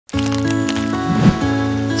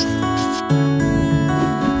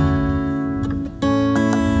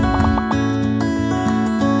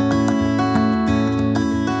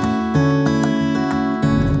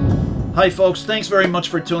Hi folks, thanks very much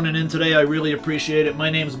for tuning in today. I really appreciate it.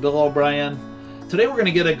 My name is Bill O'Brien. Today we're going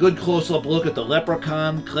to get a good close-up look at the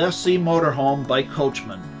Leprechaun Class C motorhome by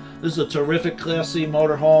Coachman. This is a terrific Class C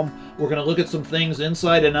motorhome. We're going to look at some things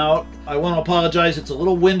inside and out. I want to apologize, it's a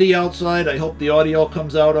little windy outside. I hope the audio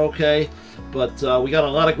comes out okay. But we got a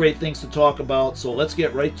lot of great things to talk about, so let's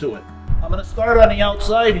get right to it. I'm going to start on the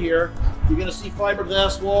outside here. You're going to see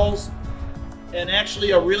fiberglass walls. And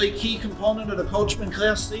actually a really key component of the Coachman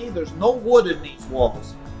Class C, there's no wood in these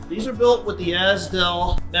walls. These are built with the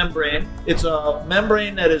Asdel membrane. It's a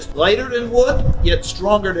membrane that is lighter than wood, yet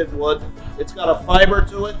stronger than wood. It's got a fiber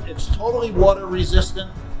to it. It's totally water resistant,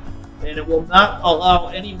 and it will not allow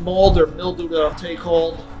any mold or mildew to take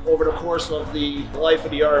hold over the course of the life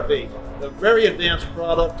of the RV. A very advanced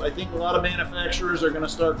product. I think a lot of manufacturers are going to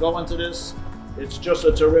start going to this. It's just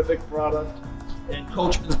a terrific product, and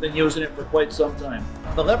Coachman's been using it for quite some time.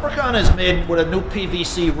 The Leprechaun is made with a new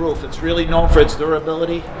PVC roof. It's really known for its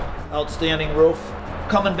durability. Outstanding roof.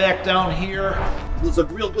 Coming back down here, there's a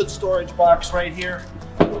real good storage box right here.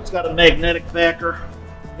 It's got a magnetic backer.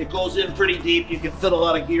 It goes in pretty deep. You can fit a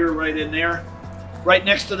lot of gear right in there. Right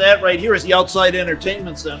next to that right here is the outside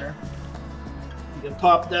entertainment center. You can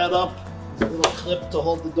pop that up. There's a little clip to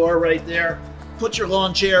hold the door right there. Put your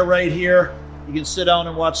lawn chair right here. You can sit down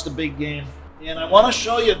and watch the big game. And I want to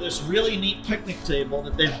show you this really neat picnic table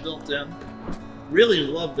that they've built in. Really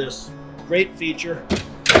love this. Great feature.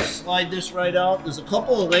 Slide this right out. There's a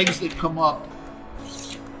couple of legs that come up.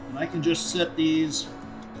 And I can just set these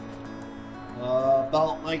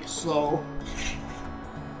about like so.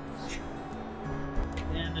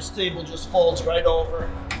 And this table just folds right over.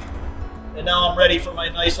 And now I'm ready for my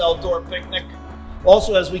nice outdoor picnic.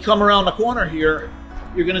 Also, as we come around the corner here,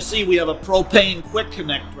 you're going to see we have a propane quick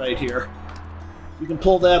connect right here. You can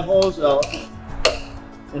pull that hose out,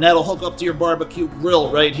 and that'll hook up to your barbecue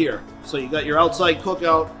grill right here. So you got your outside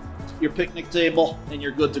cookout, your picnic table, and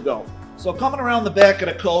you're good to go. So coming around the back of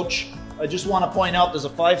the coach, I just want to point out there's a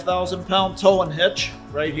 5,000-pound tow and hitch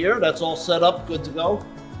right here. That's all set up, good to go.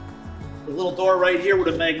 The little door right here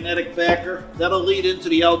with a magnetic backer. That'll lead into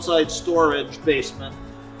the outside storage basement,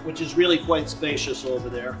 which is really quite spacious over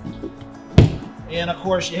there. And of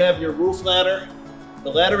course you have your roof ladder. The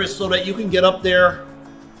ladder is so that you can get up there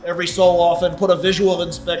every so often, put a visual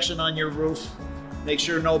inspection on your roof, make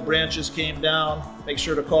sure no branches came down, make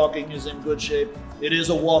sure the caulking is in good shape. It is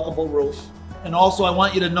a walkable roof. And also I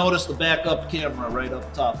want you to notice the backup camera right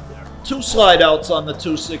up top there. 2 slide outs on the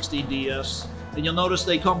 260DS, and you'll notice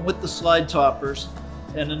they come with the slide toppers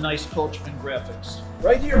and the nice Coachman graphics.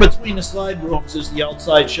 Right here between the slide rooms is the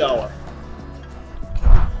outside shower.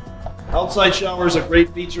 Outside shower is a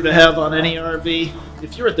great feature to have on any RV.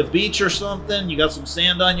 If you're at the beach or something, you got some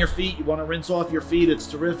sand on your feet, you want to rinse off your feet, it's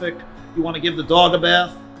terrific. You want to give the dog a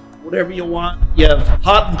bath, whatever you want. You have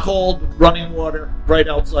hot and cold running water right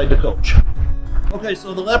outside the coach. Okay,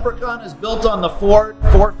 so the Leprechaun is built on the Ford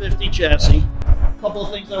 450 chassis. A couple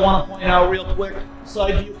of things I want to point out real quick.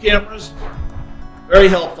 Side view cameras, very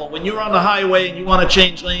helpful. When you're on the highway and you want to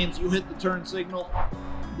change lanes, you hit the turn signal.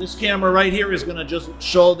 This camera right here is going to just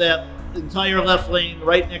show that entire left lane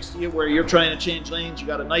right next to you where you're trying to change lanes. You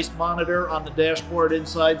got a nice monitor on the dashboard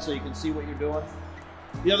inside so you can see what you're doing.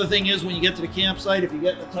 The other thing is when you get to the campsite, if you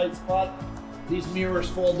get in a tight spot, these mirrors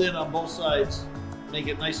fold in on both sides. Make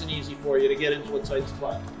it nice and easy for you to get into a tight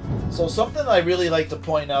spot. So something I really like to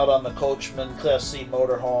point out on the Coachman Class C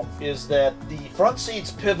motorhome is that the front seats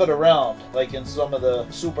pivot around like in some of the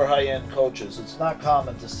super high-end coaches. It's not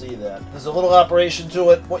common to see that. There's a little operation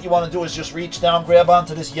to it. What you want to do is just reach down, grab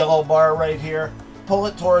onto this yellow bar right here, pull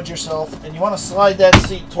it towards yourself, and you want to slide that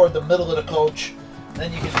seat toward the middle of the coach.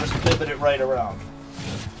 Then you can just pivot it right around.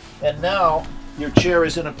 And now your chair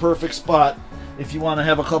is in a perfect spot if you want to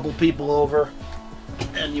have a couple people over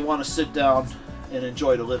and you want to sit down and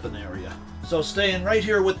enjoy the living area. So staying right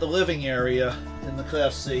here with the living area in the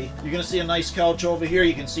Class C, you're going to see a nice couch over here.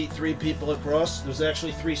 You can seat 3 people across. There's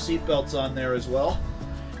actually 3 seat belts on there as well.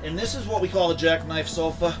 And this is what we call a jackknife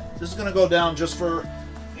sofa. This is going to go down just for,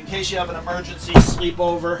 in case you have an emergency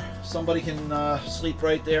sleepover, somebody can sleep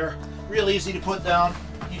right there. Real easy to put down.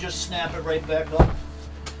 You just snap it right back up.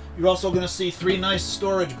 You're also going to see 3 nice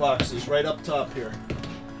storage boxes right up top here.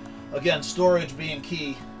 Again, storage being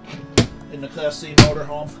key in the Class C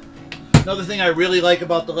motorhome. Another thing I really like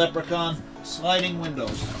about the Leprechaun, sliding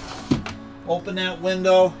windows. Open that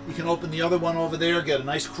window, you can open the other one over there, get a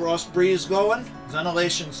nice cross breeze going.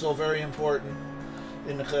 Ventilation is so very important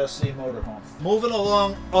in the Class C motorhome. Moving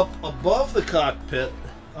along up above the cockpit,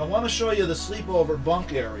 I want to show you the sleepover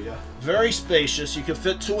bunk area. Very spacious, you can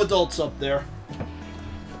fit 2 adults up there.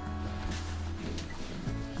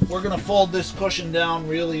 We're going to fold this cushion down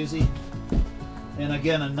real easy. And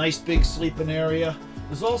again, a nice big sleeping area.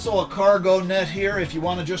 There's also a cargo net here. If you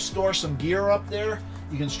want to just store some gear up there,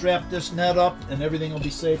 you can strap this net up and everything will be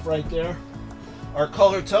safe right there. Our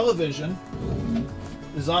color television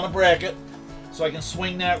is on a bracket, so I can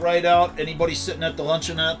swing that right out. Anybody sitting at the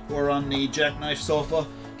luncheonette or on the jackknife sofa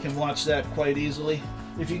can watch that quite easily.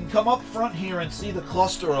 If you can come up front here and see the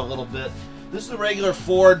cluster a little bit, this is the regular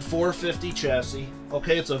Ford 450 chassis.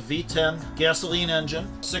 Okay, it's a V10 gasoline engine,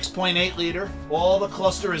 6.8 liter. All the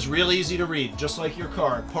cluster is real easy to read, just like your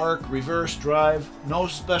car. Park, reverse, drive, no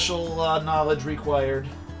special knowledge required.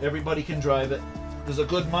 Everybody can drive it. There's a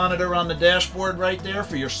good monitor on the dashboard right there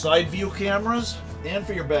for your side view cameras and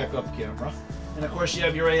for your backup camera. And of course you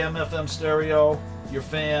have your AM, FM stereo, your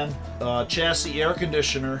fan, chassis air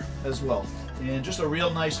conditioner as well. And just a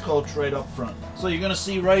real nice coach right up front. So you're going to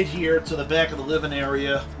see right here to the back of the living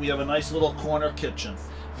area, we have a nice little corner kitchen.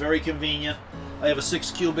 Very convenient. I have a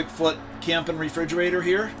 6 cubic foot camping refrigerator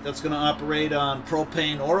here that's going to operate on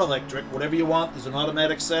propane or electric, whatever you want. There's an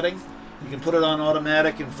automatic setting. You can put it on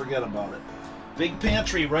automatic and forget about it. Big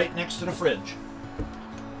pantry right next to the fridge.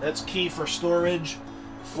 That's key for storage,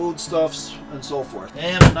 foodstuffs, and so forth.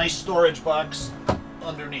 And a nice storage box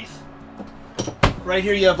underneath. Right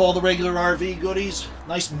here you have all the regular RV goodies.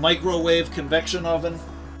 Nice microwave convection oven.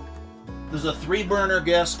 There's a 3-burner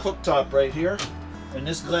gas cooktop right here. And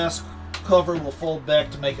this glass cover will fold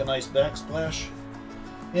back to make a nice backsplash.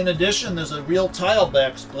 In addition, there's a real tile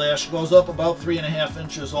backsplash. Goes up about 3.5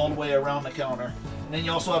 inches all the way around the counter. And then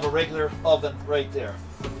you also have a regular oven right there.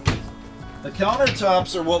 The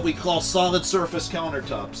countertops are what we call solid surface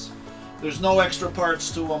countertops. There's no extra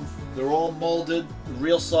parts to them. They're all molded,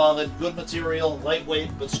 real solid, good material,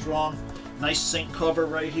 lightweight but strong. Nice sink cover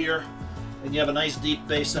right here. And you have a nice deep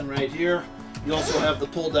basin right here. You also have the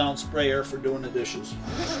pull down sprayer for doing the dishes.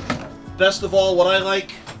 Best of all, what I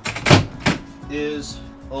like is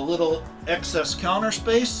a little excess counter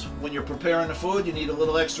space. When you're preparing the food, you need a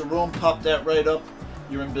little extra room. Pop that right up,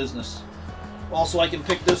 you're in business. Also, I can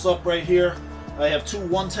pick this up right here. I have 2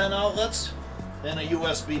 110 outlets and a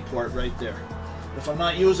USB port right there. If I'm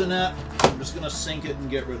not using that, I'm just going to sink it and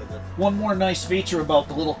get rid of it. One more nice feature about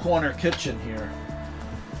the little corner kitchen here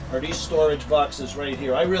are these storage boxes right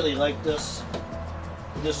here. I really like this.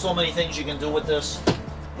 There's so many things you can do with this.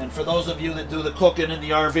 And for those of you that do the cooking in the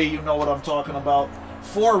RV, you know what I'm talking about.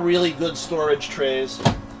 4 really good storage trays,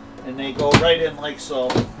 and they go right in like so.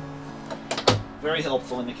 Very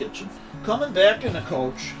helpful in the kitchen. Coming back in the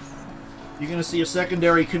coach, you're going to see a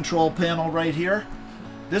secondary control panel right here.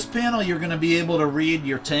 This panel, you're going to be able to read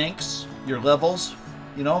your tanks, your levels,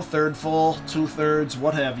 you know, 1/3 full, 2/3,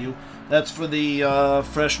 what have you. That's for the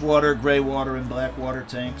freshwater, gray water, and black water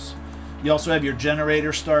tanks. You also have your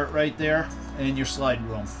generator start right there and your slide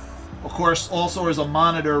room. Of course, also there's a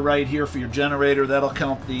monitor right here for your generator. That'll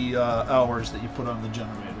count the hours that you put on the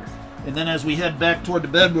generator. And then as we head back toward the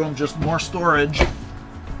bedroom, just more storage.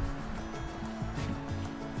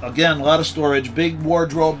 Again, a lot of storage. Big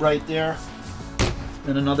wardrobe right there.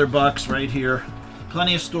 And another box right here.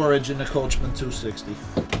 Plenty of storage in the Coachman 260.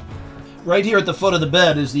 Right here at the foot of the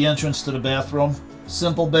bed is the entrance to the bathroom.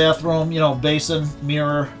 Simple bathroom, you know, basin,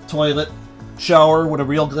 mirror, toilet, shower with a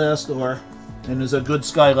real glass door. And there's a good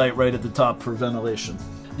skylight right at the top for ventilation.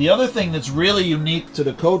 The other thing that's really unique to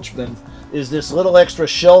the Coachman is this little extra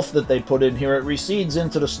shelf that they put in here. It recedes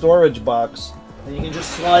into the storage box. And you can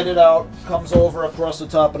just slide it out, comes over across the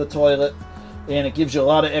top of the toilet, and it gives you a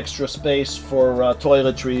lot of extra space for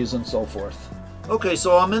toiletries and so forth. Okay,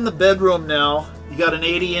 so I'm in the bedroom now. You got an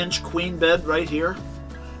 80-inch queen bed right here.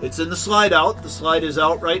 It's in the slide out. The slide is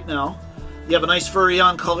out right now. You have a nice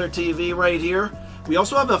Furrion color TV right here. We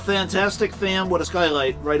also have a fantastic fan with a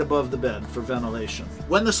skylight right above the bed for ventilation.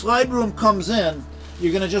 When the slide room comes in,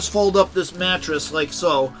 you're going to just fold up this mattress like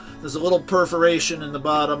so. There's a little perforation in the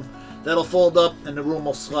bottom. That'll fold up and the room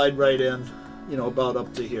will slide right in, you know, about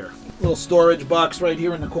up to here. Little storage box right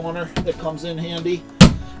here in the corner that comes in handy.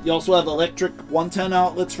 You also have electric 110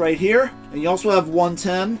 outlets right here. And you also have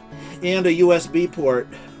 110 and a USB port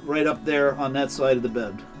right up there on that side of the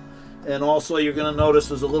bed. And also you're going to notice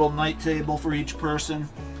there's a little night table for each person.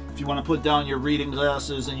 If you want to put down your reading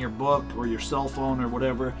glasses and your book or your cell phone or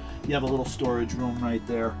whatever, you have a little storage room right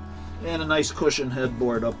there. And a nice cushion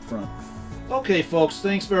headboard up front. Okay folks,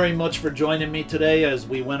 thanks very much for joining me today as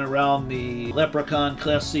we went around the Leprechaun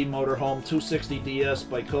Class C Motorhome 260DS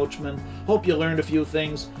by Coachman. Hope you learned a few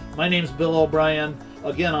things. My name's Bill O'Brien.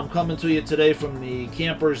 Again, I'm coming to you today from the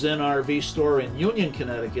Campers Inn RV store in Union,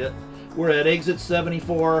 Connecticut. We're at exit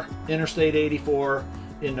 74, Interstate 84,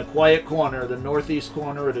 in the quiet corner, the northeast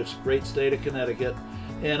corner of this great state of Connecticut.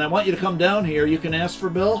 And I want you to come down here. You can ask for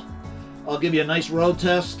Bill. I'll give you a nice road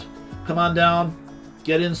test. Come on down,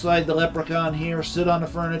 get inside the Leprechaun here, sit on the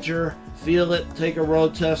furniture, feel it, take a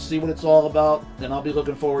road test, see what it's all about, and I'll be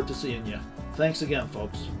looking forward to seeing you. Thanks again,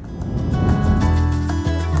 folks.